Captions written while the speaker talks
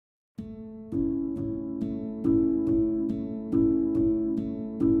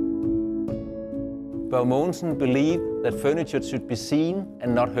but Mogensen believed that furniture should be seen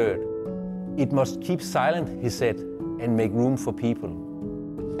and not heard. It must keep silent, he said, and make room for people.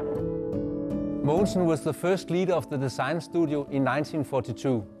 Mogensen was the first leader of the design studio in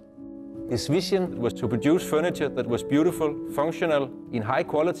 1942. His vision was to produce furniture that was beautiful, functional, in high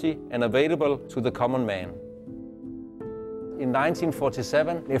quality and available to the common man. In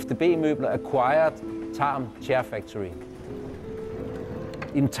 1947, FDB Møbler acquired Tarm Chair Factory.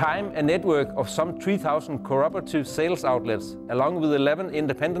 In time, a network of some 3,000 cooperative sales outlets, along with 11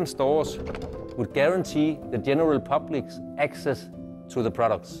 independent stores, would guarantee the general public's access to the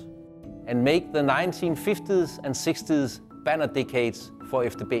products and make the 1950s and 60s banner decades for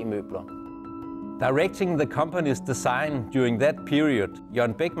FDB Møbler. Directing the company's design during that period,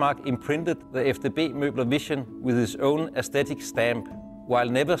 Jørgen Bækmark imprinted the FDB Møbler vision with his own aesthetic stamp, while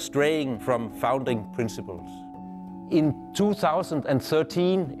never straying from founding principles. In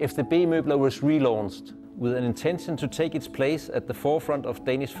 2013, FDB Møbler was relaunched with an intention to take its place at the forefront of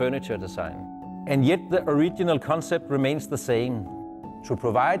Danish furniture design. And yet the original concept remains the same: to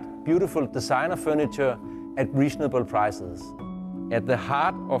provide beautiful designer furniture at reasonable prices. At the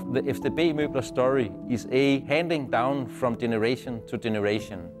heart of the FDB Møbler story is a handing down from generation to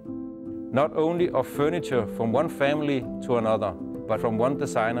generation, not only of furniture from one family to another, but from one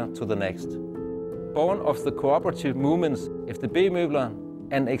designer to the next. Born of the cooperative movements, FDB Møbler,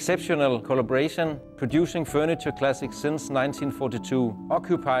 an exceptional collaboration producing furniture classics since 1942,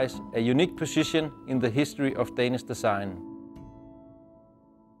 occupies a unique position in the history of Danish design.